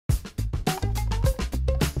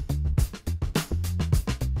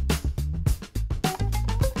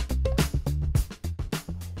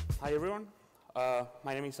Hi everyone,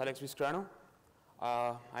 my name is Viscreanu.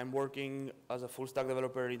 I'm working as a full stack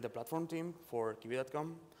developer in the platform team for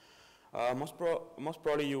Kiwi.com. Most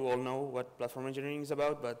probably you all know what platform engineering is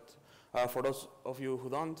about, but for those of you who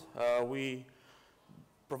don't, we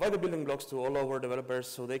provide the building blocks to all our developers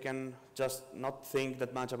so they can just not think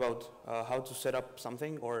that much about how to set up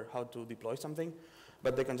something or how to deploy something,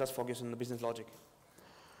 but they can just focus on the business logic.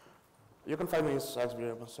 You can find me as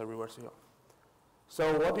almost everywhere.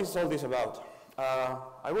 So what is all this about?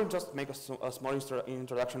 I will just make a small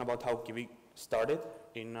introduction about how Kiwi started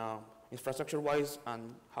in infrastructure-wise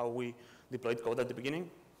and how we deployed code at the beginning.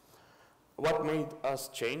 What made us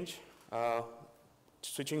change?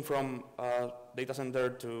 Switching from data center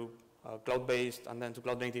to cloud-based and then to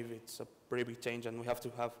cloud-native, it's a pretty big change, and we have to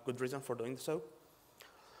have good reason for doing so.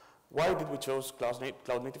 Why did we choose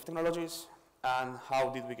cloud-native technologies, and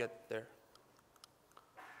how did we get there?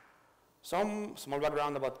 Some small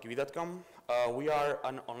background about Kiwi.com. We are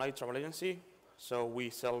an online travel agency, so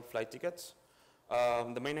we sell flight tickets.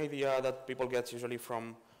 The main idea that people get usually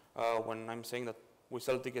from when I'm saying that we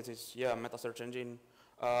sell tickets is, yeah, meta search engine.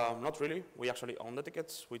 Not really. We actually own the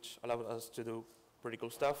tickets, which allows us to do pretty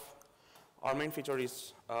cool stuff. Our main feature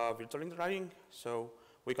is virtual interlining, so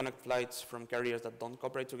we connect flights from carriers that don't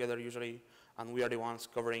cooperate together usually, and we are the ones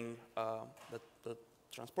covering the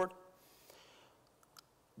transport.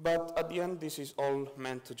 But at the end, this is all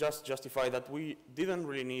meant to just justify that we didn't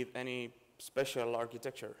really need any special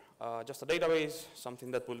architecture. Just a database, something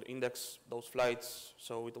that will index those flights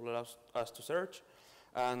so it will allow us to search,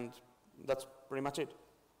 and that's pretty much it.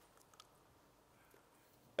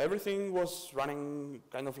 Everything was running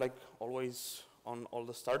kind of like always on all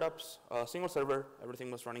the startups. Single server, everything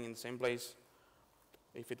was running in the same place.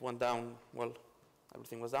 If it went down, well,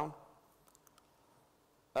 everything was down.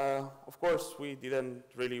 Of course, we didn't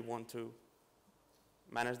really want to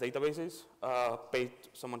manage databases, pay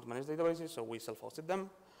someone to manage databases, so we self-hosted them.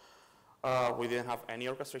 We didn't have any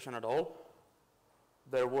orchestration at all.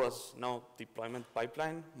 There was no deployment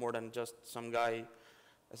pipeline, more than just some guy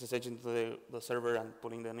SSH into the server and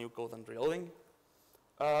putting the new code and reloading.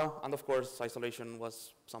 And of course, isolation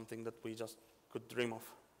was something that we just could dream of.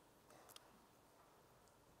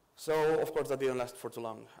 So, of course, that didn't last for too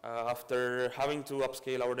long. After having to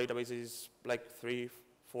upscale our databases like 3,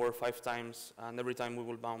 4, 5 times, and every time we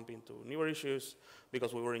will bump into newer issues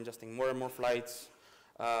because we were ingesting more and more flights,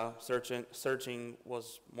 searching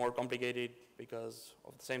was more complicated because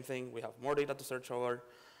of the same thing. We have more data to search over.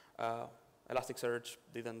 Elasticsearch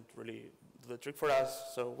didn't really do the trick for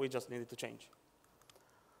us, so we just needed to change.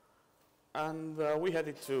 And we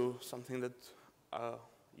headed to something that,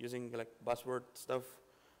 using like buzzword stuff,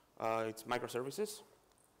 it's microservices.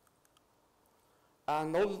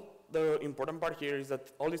 And all the important part here is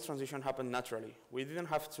that all this transition happened naturally. We didn't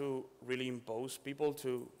have to really impose people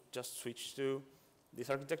to just switch to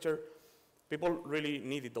this architecture. People really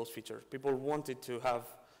needed those features. People wanted to have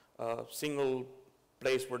a single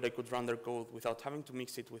place where they could run their code without having to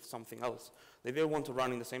mix it with something else. They didn't want to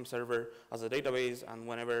run in the same server as a database, and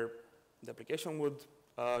whenever the application would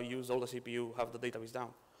use all the CPU, have the database down.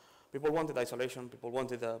 People wanted isolation, people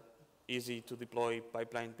wanted a easy to deploy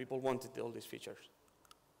pipeline, people wanted all these features.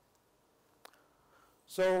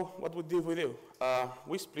 So what did we do?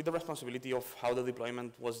 We split the responsibility of how the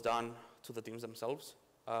deployment was done to the teams themselves.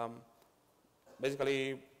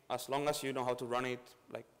 Basically, as long as you know how to run it,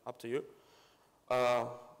 like up to you.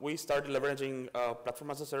 We started leveraging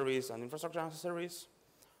platform as a service and infrastructure as a service.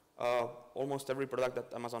 Almost every product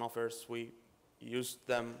that Amazon offers, we used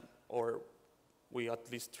them, or we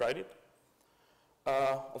at least tried it.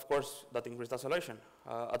 Of course, that increased isolation.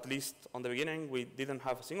 At least on the beginning, we didn't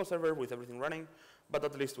have a single server with everything running, but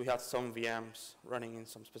at least we had some VMs running in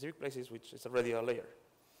some specific places, which is already a layer.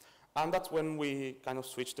 And that's when we kind of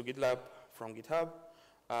switched to GitLab from GitHub,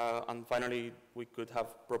 and finally, we could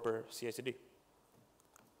have proper CI/CD.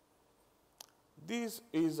 This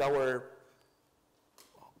is our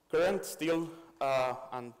current, still,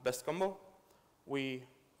 and best combo. We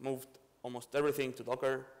moved almost everything to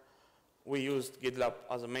Docker. We used GitLab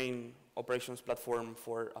as a main operations platform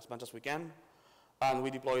for as much as we can. And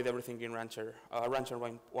we deployed everything in Rancher, Rancher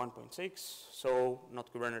 1.6, so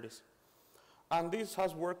not Kubernetes. And this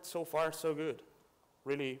has worked so far so good.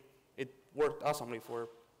 Really, it worked awesomely for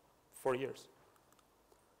 4 years.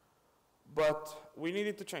 But we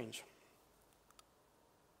needed to change.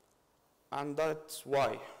 And that's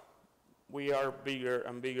why we are bigger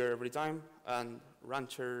and bigger every time, and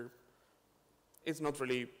Rancher, it's not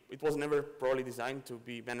really, it was never probably designed to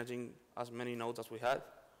be managing as many nodes as we had,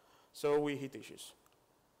 so we hit issues.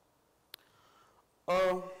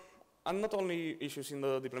 And not only issues in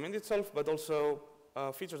the deployment itself, but also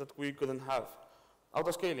features that we couldn't have.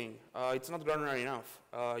 Autoscaling, it's not granular enough.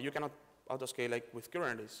 You cannot autoscale like with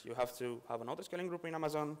Kubernetes. You have to have an autoscaling group in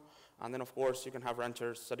Amazon, and then of course you can have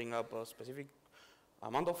ranchers setting up a specific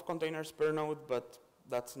amount of containers per node, but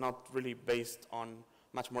that's not really based on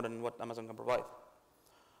much more than what Amazon can provide.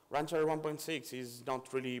 Rancher 1.6 is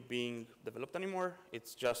not really being developed anymore.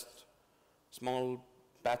 It's just small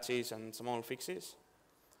patches and small fixes.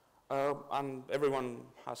 And everyone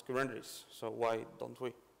has Kubernetes, so why don't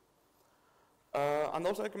we? And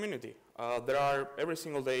also the community. There are every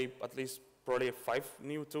single day at least probably 5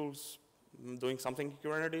 new tools doing something in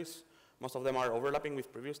Kubernetes. Most of them are overlapping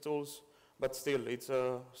with previous tools, but still it's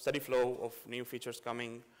a steady flow of new features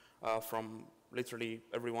coming from literally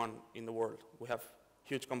everyone in the world. We have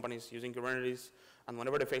huge companies using Kubernetes, and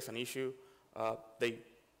whenever they face an issue, they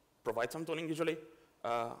provide some tooling usually,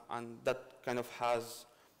 and that kind of has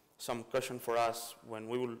some cushion for us. When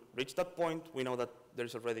we will reach that point, we know that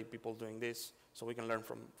there's already people doing this, so we can learn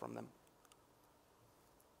from them.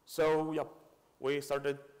 So yeah, we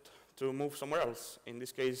started to move somewhere else, in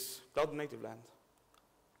this case, cloud native land.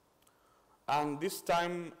 And this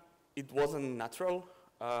time, it wasn't natural.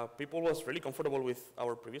 People was really comfortable with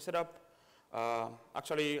our previous setup.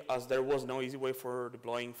 Actually, as there was no easy way for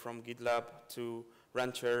deploying from GitLab to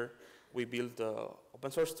Rancher, we built an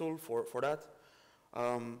open source tool for that.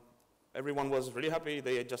 Everyone was really happy.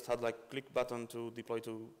 They just had like click button to deploy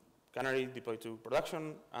to Canary, deploy to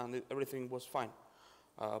production, and everything was fine.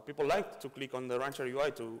 People liked to click on the Rancher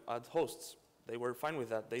UI to add hosts. They were fine with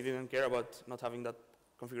that. They didn't care about not having that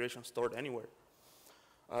configuration stored anywhere.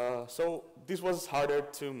 So this was harder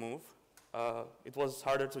to move. It was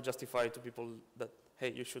harder to justify to people that,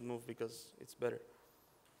 hey, you should move because it's better.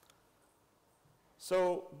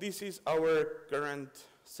 So this is our current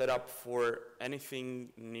setup for anything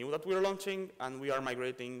new that we're launching, and we are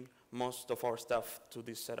migrating most of our stuff to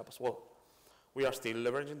this setup as well. We are still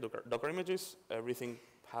leveraging Docker images. Everything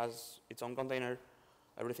has its own container.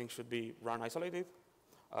 Everything should be run isolated.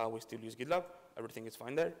 We still use GitLab. Everything is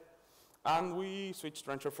fine there. And we switched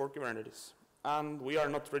Rancher for Kubernetes. And we are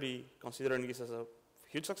not really considering this as a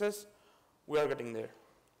huge success. We are getting there.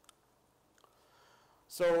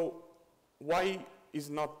 So why is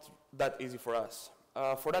not that easy for us?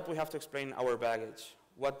 For that, we have to explain our baggage.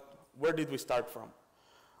 Where did we start from?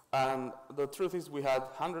 And the truth is we had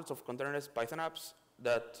hundreds of containerized Python apps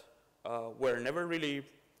that were never really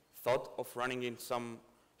thought of running in some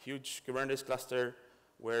huge Kubernetes cluster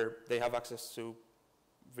where they have access to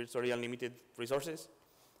virtually unlimited resources.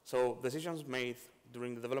 So decisions made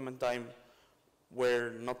during the development time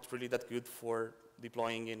were not really that good for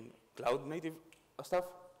deploying in cloud native stuff.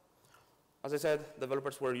 As I said,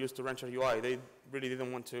 developers were used to Rancher UI. They really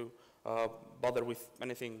didn't want to bother with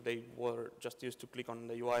anything. They were just used to click on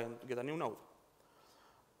the UI and get a new node.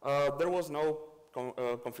 There was no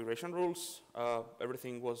configuration rules.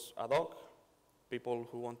 Everything was ad hoc. People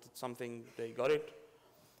who wanted something, they got it.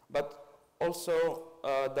 But also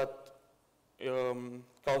that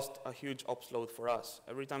caused a huge ops load for us.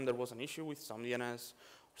 Every time there was an issue with some DNS,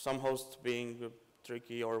 some hosts being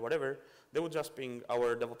tricky or whatever, they would just ping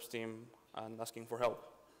our DevOps team and asking for help.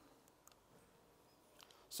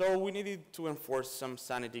 So we needed to enforce some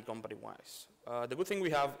sanity company-wise. The good thing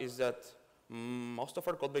we have is that most of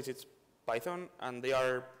our code base is Python, and they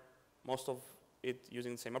are most of it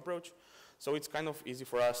using the same approach. So it's kind of easy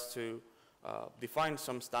for us to define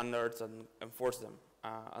some standards and enforce them.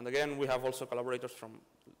 And again, we have also collaborators from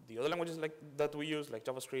the other languages that we use, like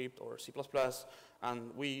JavaScript or C++,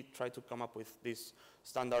 and we try to come up with these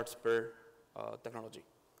standards per technology.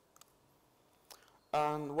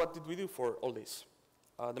 And what did we do for all this?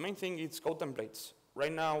 The main thing is code templates.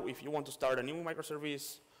 Right now, if you want to start a new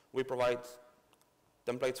microservice, we provide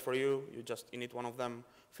templates for you. You just init one of them,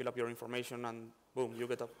 fill up your information, and boom, you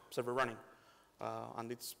get a server running.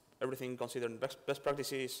 And it's everything considered best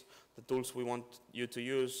practices, the tools we want you to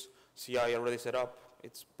use, CI already set up.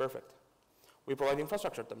 It's perfect. We provide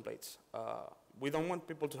infrastructure templates. We don't want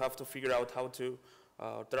people to have to figure out how to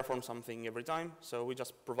terraform something every time, so we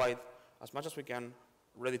just provide as much as we can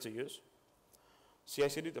ready to use.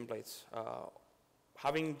 CI/CD templates.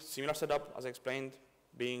 Having similar setup, as I explained,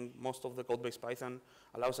 being most of the code base Python,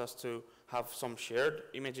 allows us to have some shared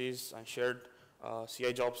images and shared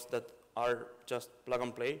CI jobs that are just plug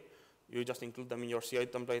and play. You just include them in your CI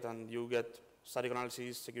template and you get static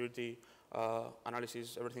analysis, security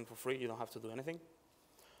analysis, everything for free. You don't have to do anything.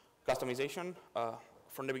 Customization.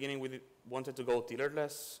 From the beginning, we wanted to go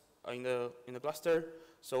tilerless in the cluster,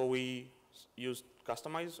 so we used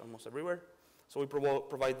customize almost everywhere. So we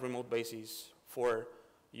provide remote bases for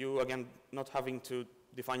you, again, not having to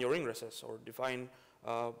define your ingresses or define,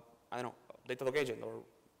 I don't know, Datadog agent or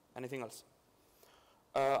anything else.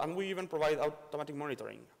 And we even provide automatic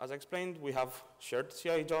monitoring. As I explained, we have shared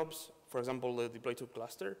CI jobs, for example, the deploy to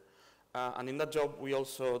cluster. And in that job, we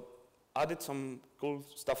also added some cool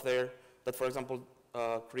stuff there that, for example,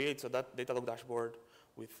 creates a Datadog dashboard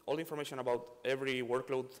with all the information about every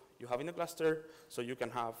workload you have in the cluster, so you can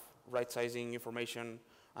have right sizing information,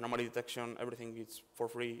 anomaly detection, everything is for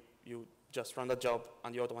free. You just run that job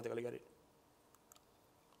and you automatically get it.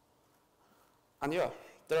 And yeah,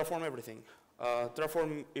 Terraform everything.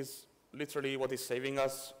 Terraform is literally what is saving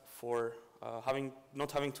us for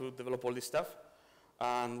not having to develop all this stuff,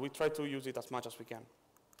 and we try to use it as much as we can.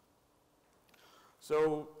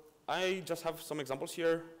 So I just have some examples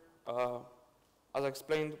here. As I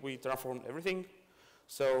explained, we Terraform everything.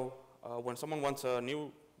 So when someone wants a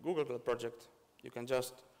new Google Cloud project, you can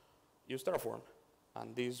just use Terraform,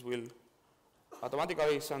 and this will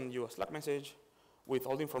automatically send you a Slack message with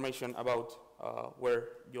all the information about where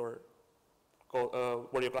your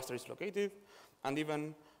cluster is located, and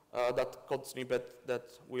even that code snippet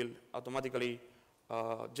that will automatically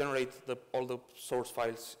generate all the source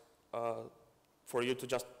files for you to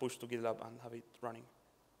just push to GitLab and have it running.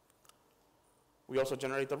 We also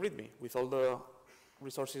generate a README with all the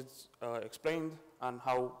resources explained and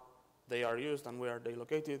how they are used and where they are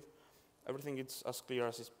located. Everything is as clear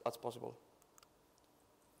as possible.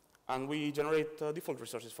 And we generate default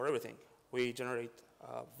resources for everything. We generate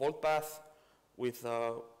vault path with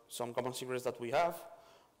some common secrets that we have.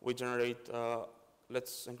 We generate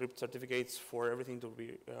let's encrypt certificates for everything to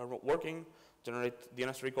be working, generate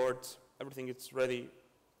DNS records. Everything is ready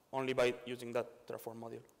only by using that Terraform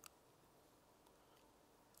module.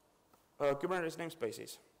 Kubernetes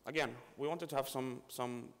namespaces. Again, we wanted to have some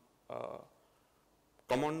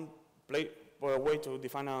common way to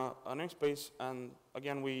define a namespace, and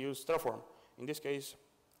again, we use Terraform. In this case,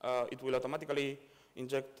 it will automatically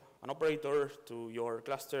inject an operator to your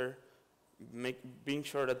cluster, being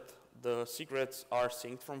sure that the secrets are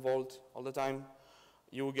synced from Vault all the time.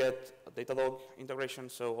 You get a Datadog integration,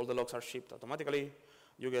 so all the logs are shipped automatically.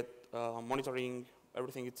 You get monitoring,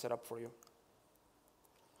 everything is set up for you.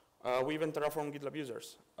 We even Terraform GitLab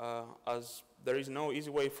users, as there is no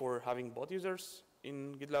easy way for having bot users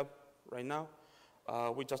in GitLab right now.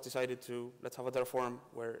 We just decided let's have a Terraform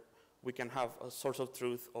where we can have a source of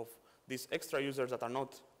truth of these extra users that are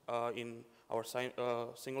not in our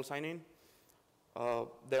single sign-in.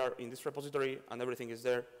 They are in this repository, and everything is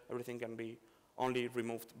there. Everything can be only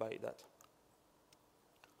removed by that.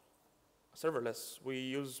 Serverless. We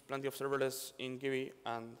use plenty of serverless in Kiwi,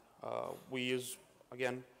 and we use,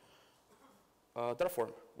 again,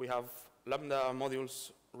 Terraform. We have Lambda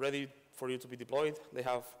modules ready for you to be deployed. They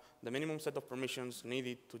have the minimum set of permissions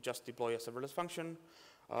needed to just deploy a serverless function.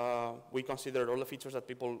 We consider all the features that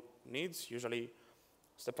people need, usually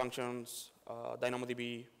step functions,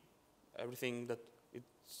 DynamoDB, everything that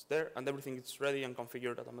it's there, and everything is ready and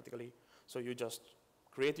configured automatically. So you just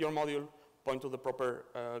create your module, point to the proper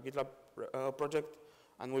GitLab project,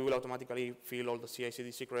 and we will automatically fill all the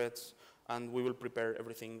CI/CD secrets, and we will prepare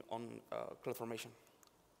everything on CloudFormation.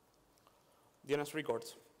 DNS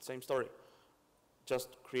records, same story.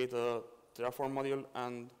 Just create a Terraform module,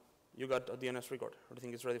 and you got a DNS record.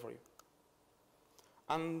 Everything is ready for you.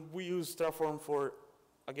 And we use Terraform for,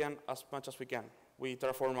 again, as much as we can. We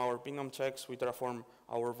Terraform our pingam checks, we Terraform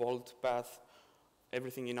our vault path.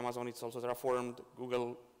 Everything in Amazon is also Terraformed.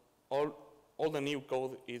 Google, all the new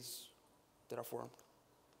code is Terraformed.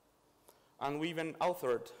 And we even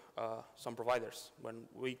authored some providers. When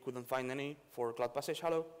we couldn't find any for Cloud Passage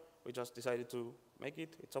Halo, we just decided to make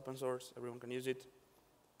it. It's open source, everyone can use it.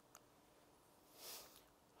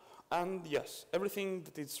 And yes, everything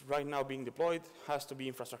that is right now being deployed has to be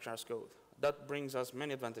infrastructure as code. That brings us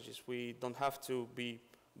many advantages. We don't have to be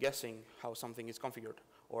guessing how something is configured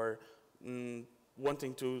or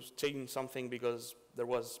wanting to change something because there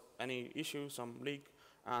was any issue, some leak,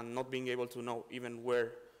 and not being able to know even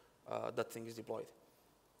where that thing is deployed.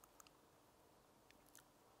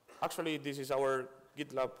 Actually, this is our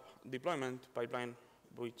GitLab deployment pipeline,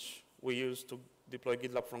 which we use to deploy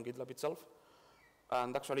GitLab from GitLab itself.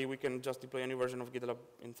 And actually, we can just deploy any version of GitLab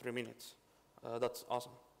in 3 minutes. That's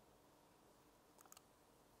awesome.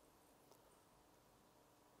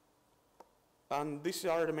 And these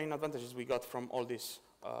are the main advantages we got from all this.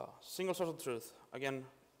 Single source of truth. Again,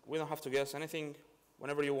 we don't have to guess anything.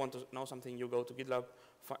 Whenever you want to know something, you go to GitLab,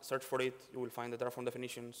 search for it, you will find the Terraform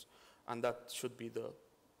definitions, and that should be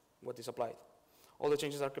what is applied. All the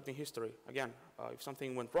changes are kept in history. Again, if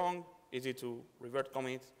something went wrong, easy to revert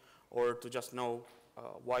commit, or to just know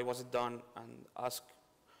why was it done, and ask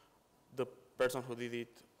the person who did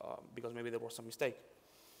it, because maybe there was some mistake.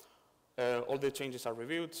 All the changes are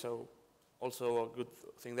reviewed, so also a good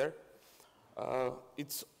thing there.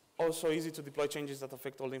 It's also easy to deploy changes that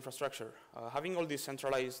affect all the infrastructure. Having all these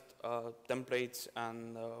centralized templates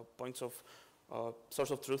and points of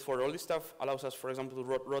source of truth for all this stuff allows us, for example,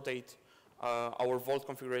 to rotate our Vault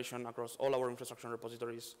configuration across all our infrastructure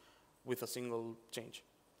repositories with a single change.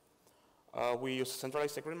 We use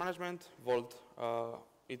centralized security management. Vault,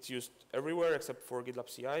 it's used everywhere except for GitLab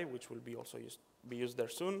CI, which will be also be used there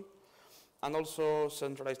soon. And also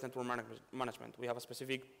centralized network management. We have a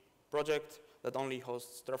specific project that only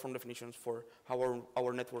hosts Terraform definitions for how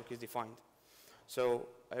our network is defined. So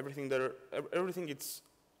everything there, everything it's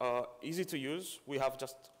easy to use. We have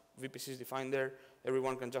just VPCs defined there.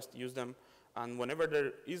 Everyone can just use them. And whenever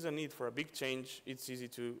there is a need for a big change, it's easy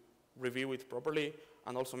to review it properly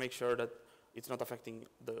and also make sure that it's not affecting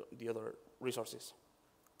the other resources.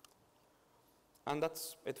 And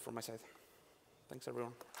that's it from my side. Thanks,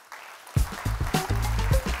 everyone.